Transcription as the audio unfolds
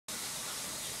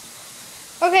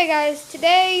Okay guys,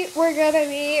 today we're going to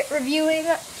be reviewing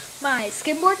my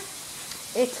skimboard.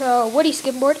 It's a woody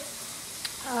skimboard.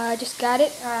 I just got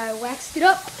it. I waxed it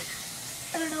up.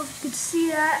 I don't know if you can see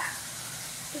that.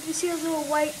 If you see those little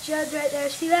white juds right there,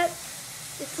 see that?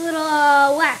 It's a little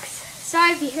wax.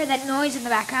 Sorry if you hear that noise in the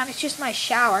background. It's just my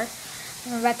shower.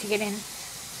 I'm about to get in.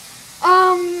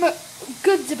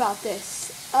 Goods about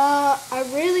this. I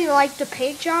really like the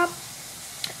paint job.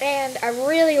 And I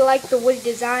really like the wood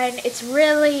design. It's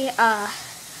really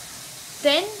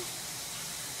thin,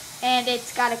 and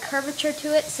it's got a curvature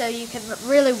to it, so you can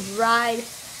really ride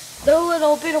the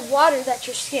little bit of water that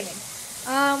you're skimming.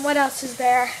 What else is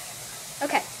there?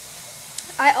 Okay,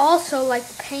 I also like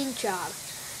the paint job.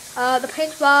 The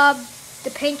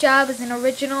paint job is an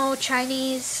original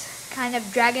Chinese kind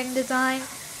of dragon design,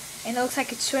 and it looks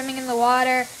like it's swimming in the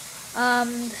water.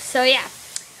 So yeah.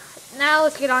 Now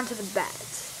let's get on to the bads.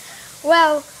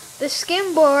 Well, the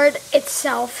skimboard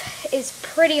itself is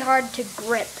pretty hard to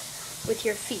grip with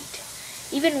your feet,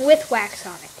 even with wax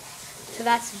on it. So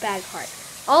that's the bad part.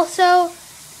 Also,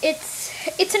 it's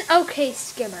an okay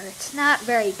skimmer. It's not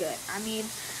very good. I mean,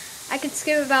 I can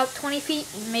skim about 20 feet,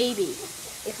 maybe.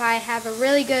 If I have a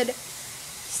really good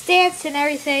stance and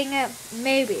everything,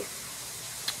 maybe.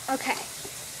 Okay,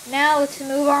 now let's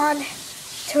move on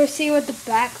to see what the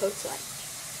back looks like.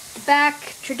 The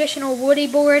back, traditional woody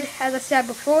board, as I said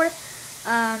before.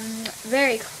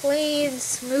 Very clean,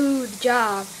 smooth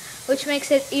job, which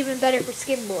makes it even better for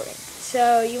skimboarding.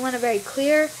 So you want a very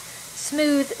clear,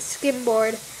 smooth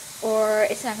skimboard, or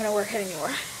it's not going to work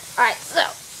anymore. Alright, so,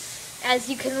 as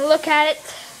you can look at it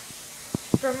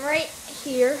from right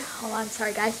here, hold on,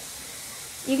 sorry guys,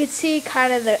 you can see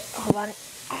kind of the,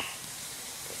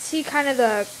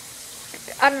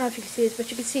 I don't know if you can see this,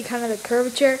 but you can see kind of the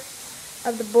curvature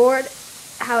of the board,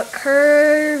 how it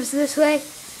curves this way,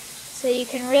 so you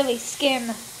can really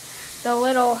skim the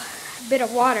little bit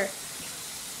of water.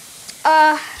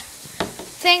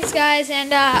 Thanks guys,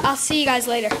 and I'll see you guys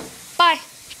later. Bye.